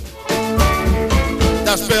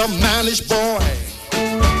 That spell manish boy.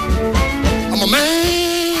 I'm a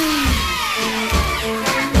man.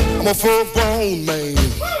 I'm a full-grown man.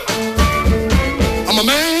 I'm a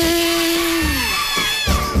man.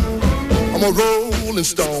 I'm a rolling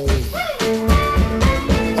stone.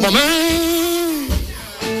 I'm a man.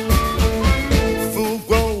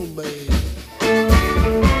 Full-grown man.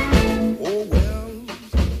 Oh well.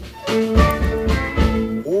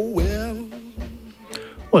 Oh well.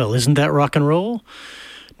 Well, isn't that rock and roll?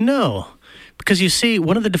 No. Because you see,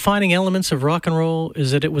 one of the defining elements of rock and roll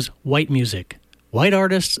is that it was white music. White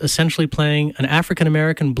artists essentially playing an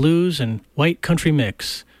African-American blues and white country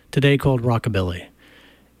mix, today called rockabilly.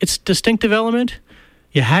 Its distinctive element?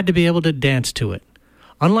 You had to be able to dance to it.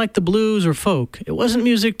 Unlike the blues or folk, it wasn't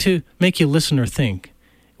music to make you listen or think.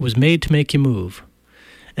 It was made to make you move.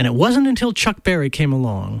 And it wasn't until Chuck Berry came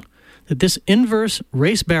along that this inverse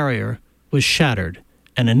race barrier was shattered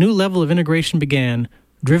and a new level of integration began,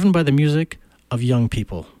 driven by the music of young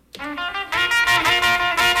people.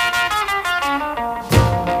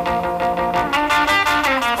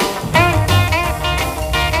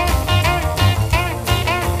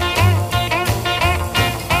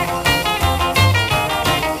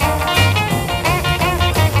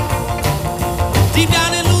 Deep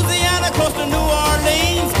down in Louisiana, close to New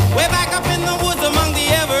Orleans, way back up in the woods among the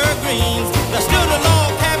evergreens, there stood a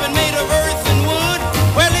log cabin made of earth and wood,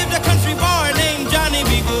 where lived a country boy named Johnny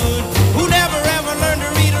B. Good, who never ever learned to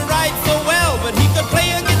read or write so well, but he could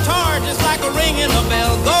play a guitar just like a ringing a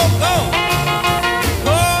bell. Go, go!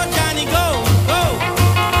 Go, Johnny, go, go!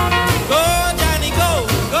 Go, Johnny, go,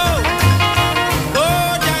 go! Go,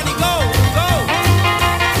 Johnny, go, go!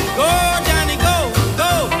 Go, Johnny, go,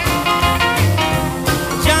 go!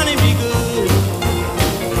 Johnny be good.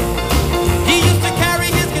 He used to carry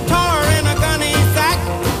his guitar in a gunny sack,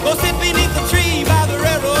 go sit beneath the tree by the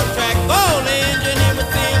railroad track. Old engine,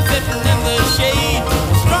 everything sitting in the shade,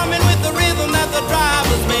 strumming with the rhythm that the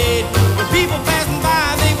drivers made. When people passing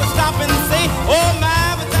by, they would stop and say, oh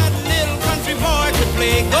my, but that little country boy could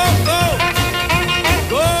play. Go, go!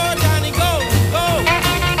 Go, Johnny, go, go!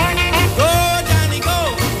 Go, Johnny, go,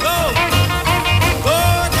 go! Go,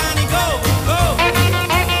 Johnny, go, go!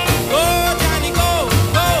 Go, Johnny, go,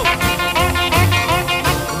 go!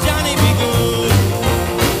 Johnny be good.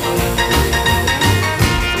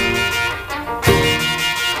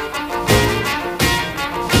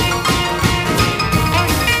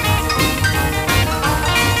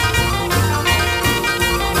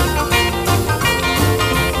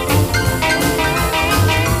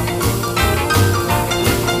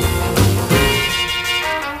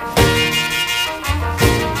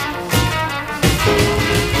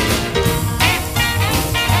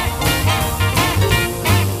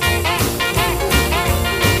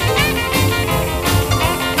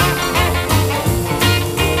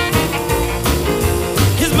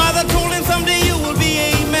 His mother told him someday you will be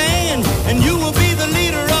a man, and you will be the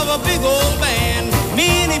leader of a big old band.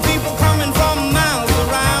 Many people coming from miles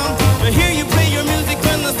around to hear you play your music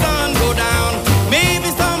when the sun go down. Maybe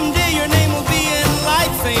someday your name will be in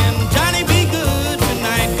lights saying, Johnny be good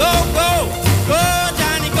tonight. Go, go, go,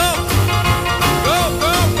 Johnny, go. Go,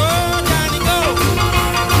 go, go, Johnny, go.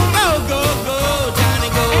 Go, go, go, Johnny,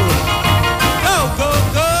 go. Go, go,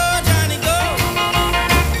 go, Johnny, go.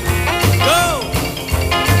 Go.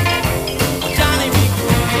 Johnny be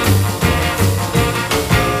good.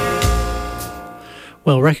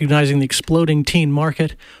 Well, recognizing the exploding teen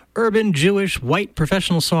market, urban, Jewish, white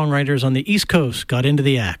professional songwriters on the East Coast got into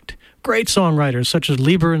the act. Great songwriters such as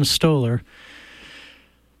Lieber and Stoller.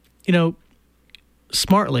 You know,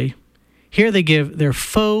 smartly, here they give their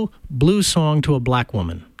faux blues song to a black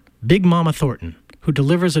woman, Big Mama Thornton, who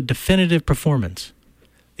delivers a definitive performance.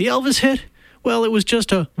 The Elvis hit? Well, it was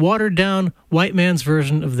just a watered-down white man's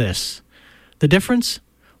version of this. The difference?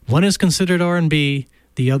 One is considered R&B,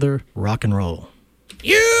 the other rock and roll.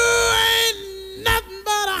 You ain't nothing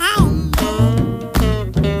but a hound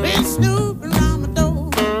dog, been snooping around my door.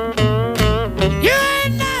 You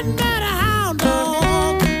ain't nothing but a hound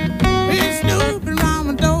dog, been snooping around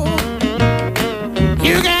my door.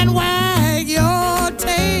 You can wag your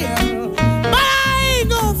tail, but I ain't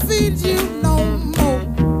gonna feed you no more.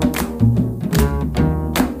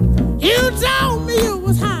 You told me you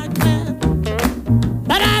was high class,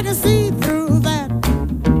 but I can see through that.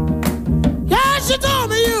 She told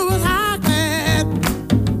me you was high class,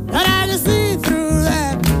 but I can see through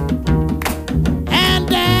that. And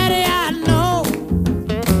Daddy, I know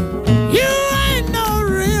you ain't no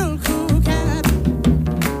real cool cat.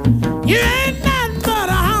 You ain't nothing but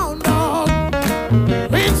a hound dog,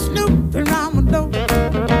 been snooping around my door.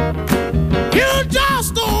 You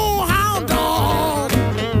just old hound dog,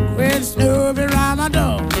 been snooping around my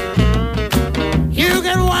door. You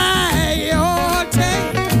can wag your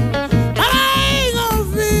tail,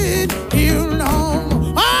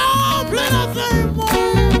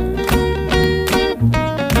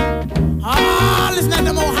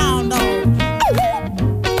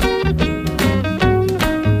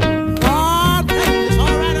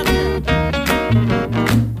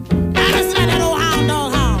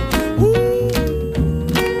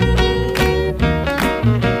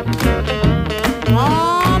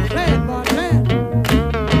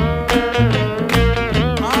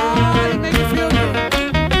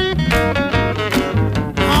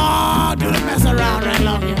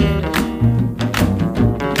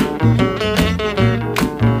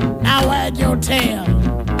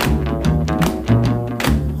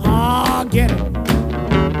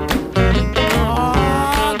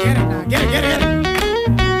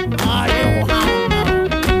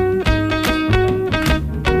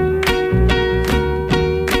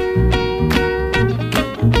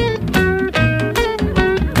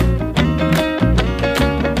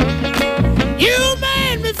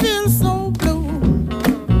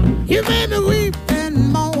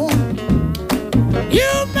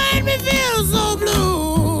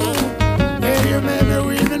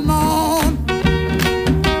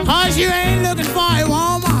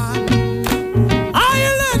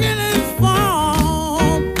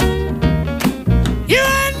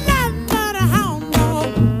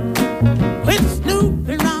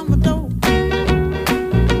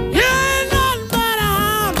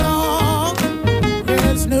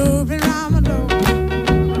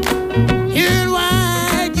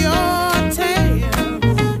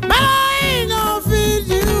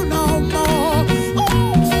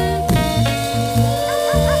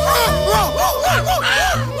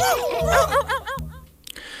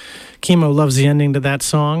 Kimo loves the ending to that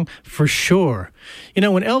song, for sure. You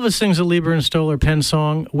know, when Elvis sings a Lieber and Stoller Penn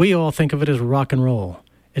song, we all think of it as rock and roll.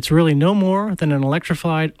 It's really no more than an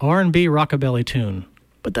electrified R&B rockabilly tune.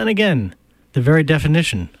 But then again, the very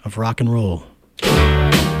definition of rock and roll.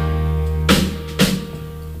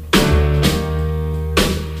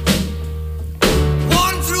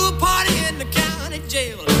 Walking through a party in the county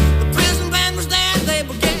jail. The prison band was there and they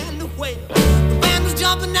began to wail. The band was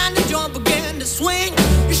jumping and the joint began to swing.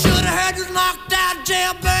 You should have heard this knocked out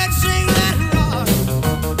jailbird sing. Let it rock.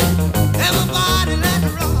 Everybody let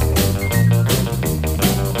it rock.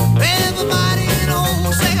 Everybody in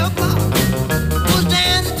old cell block was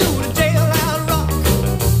dancing to the jailhouse rock.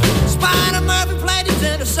 Spider Murphy played his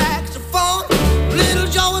tenor saxophone. Little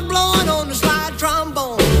Joe was blowing on the slide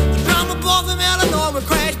trombone. The drummer boy from Illinois would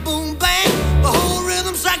crash, boom, bang. The whole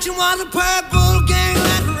rhythm section was a purple gang.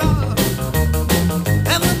 Let it rock.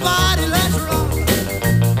 Everybody let it rock.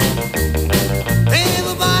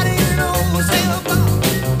 Everybody in old cell block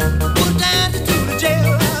was dancing to the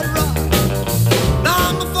jailhouse rock.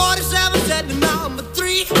 Number 47 said to number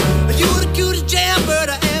 3, you were the cutest jailbird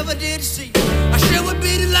I ever did see. I sure would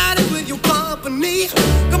be delighted with your company.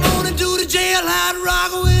 Come on and do the jailhouse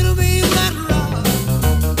rock with me. Let it rock.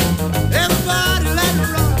 Everybody let it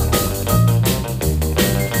rock.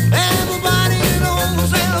 Everybody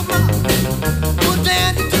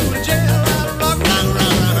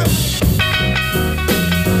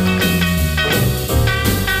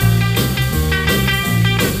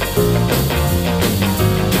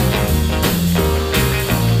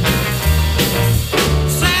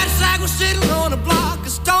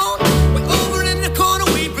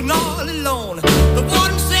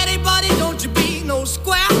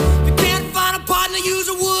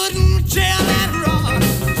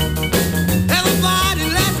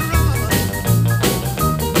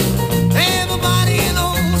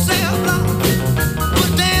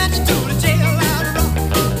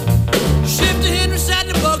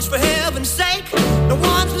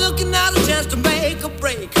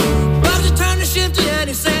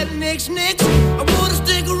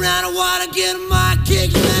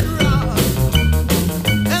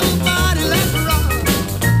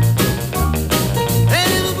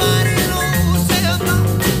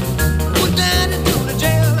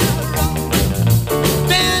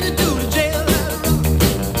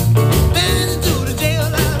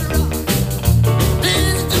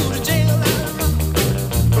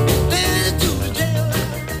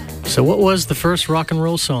So what was the first rock and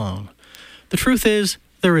roll song? The truth is,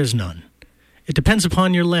 there is none. It depends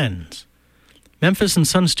upon your lens. Memphis and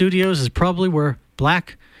Sun Studios is probably where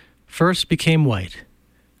black first became white.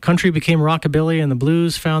 Country became rockabilly, and the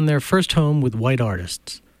blues found their first home with white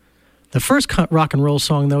artists. The first rock and roll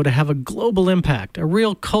song, though, to have a global impact, a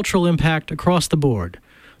real cultural impact across the board.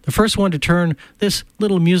 The first one to turn this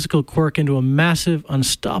little musical quirk into a massive,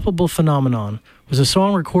 unstoppable phenomenon was a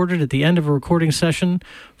song recorded at the end of a recording session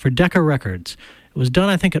for Decca Records. It was done,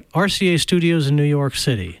 I think, at RCA Studios in New York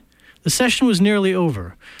City. The session was nearly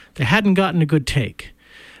over. They hadn't gotten a good take.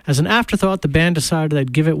 As an afterthought, the band decided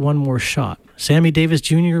they'd give it one more shot. Sammy Davis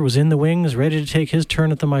Jr. was in the wings, ready to take his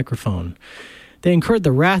turn at the microphone. They incurred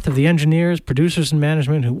the wrath of the engineers, producers, and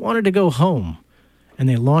management who wanted to go home, and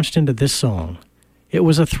they launched into this song. It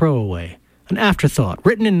was a throwaway, an afterthought,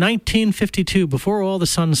 written in 1952 before all the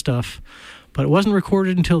Sun stuff, but it wasn't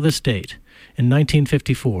recorded until this date, in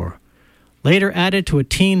 1954. Later added to a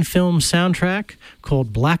teen film soundtrack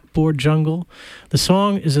called Blackboard Jungle, the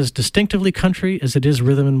song is as distinctively country as it is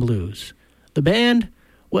rhythm and blues. The band?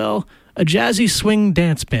 Well, a jazzy swing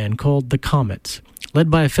dance band called The Comets, led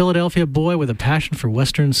by a Philadelphia boy with a passion for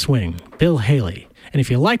Western swing, Bill Haley. And if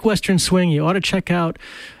you like Western swing, you ought to check out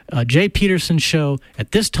Jay Peterson's show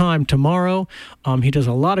at this time tomorrow. He does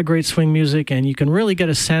a lot of great swing music, and you can really get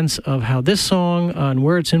a sense of how this song and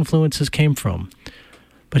where its influences came from.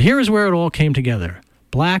 But here is where it all came together.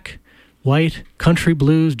 Black, white, country,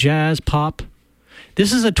 blues, jazz, pop.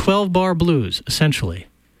 This is a 12-bar blues, essentially.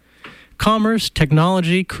 Commerce,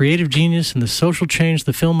 technology, creative genius, and the social change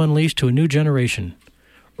the film unleashed to a new generation.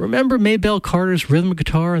 Remember Maybelle Carter's rhythm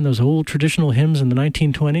guitar and those old traditional hymns in the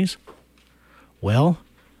 1920s? Well,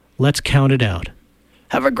 let's count it out.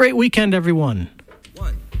 Have a great weekend, everyone.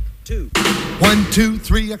 1, 2. 1, 2,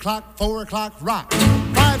 3 o'clock, 4 o'clock, rock.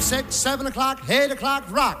 5, 6, 7 o'clock, 8 o'clock,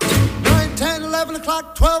 rock. 9, 10, 11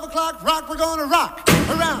 o'clock, 12 o'clock, rock. We're gonna rock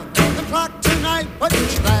around the clock tonight. Put your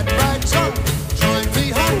glad rags on, join me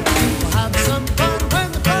home. We'll have some fun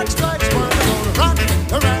when the clock strikes 1. We're gonna rock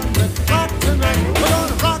around the clock tonight. We're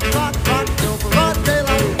gonna rock, rock, rock till broad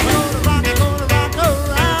daylight. We're gonna rock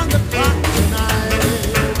around the clock tonight.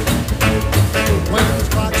 When the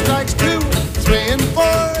clock strikes 2, 3, and 4,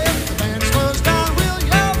 if the band slows down, we'll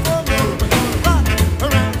yell for more. We're gonna rock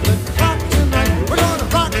around the clock tonight. We're gonna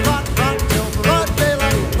rock, rock, rock till broad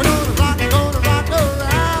daylight. We're gonna rock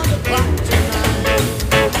around the clock tonight.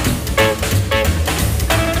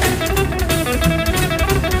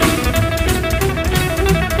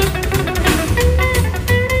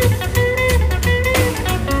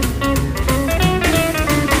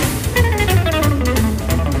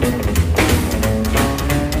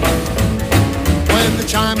 When the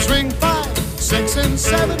chimes ring 5, 6, and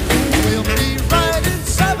 7, we'll be right in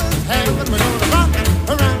 7th heaven. We're gonna rock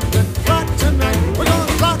around the clock tonight. We're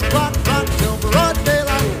gonna rock, rock, rock till broad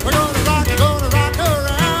daylight. We're gonna rock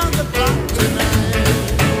around the clock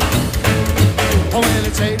tonight. Oh, when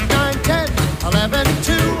it's 8, 9, 10, 11,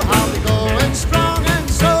 2, I'll be going strong, and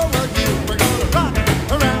so will you. We're gonna rock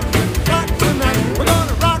around the clock tonight. We're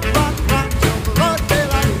gonna rock, rock, rock till broad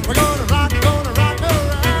daylight. We're gonna rock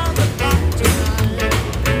around the clock tonight.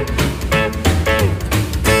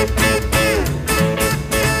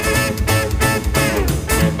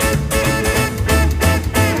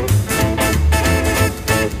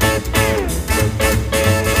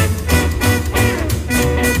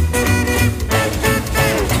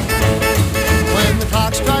 When the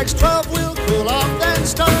clock strikes 12, we'll cool off, then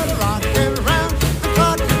start rocking around the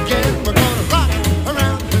clock again. We're gonna rock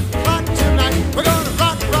around the clock tonight. We're gonna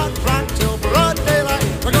rock, rock, rock till broad daylight.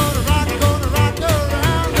 We're gonna rock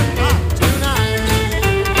around the clock tonight.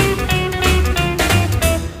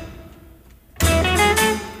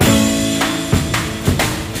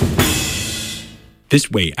 This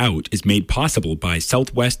Way Out is made possible by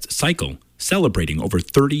Southwest Cycle, celebrating over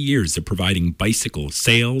 30 years of providing bicycle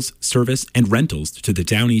sales, service, and rentals to the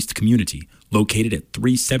Down East community, located at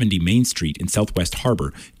 370 Main Street in Southwest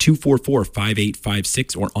Harbor,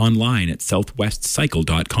 244-5856, or online at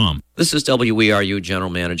southwestcycle.com. This is WERU General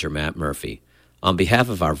Manager Matt Murphy. On behalf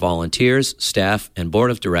of our volunteers, staff, and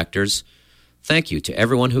board of directors, thank you to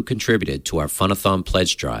everyone who contributed to our Funathon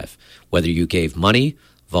Pledge Drive, whether you gave money,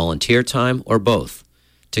 volunteer time, or both.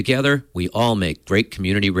 Together, we all make great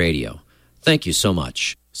community radio. Thank you so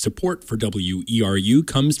much. Support for WERU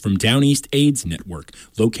comes from Down East AIDS Network,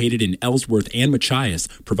 located in Ellsworth and Machias,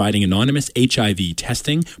 providing anonymous HIV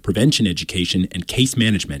testing, prevention education, and case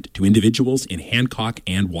management to individuals in Hancock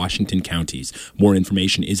and Washington counties. More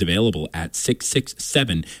information is available at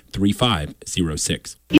 667-3506.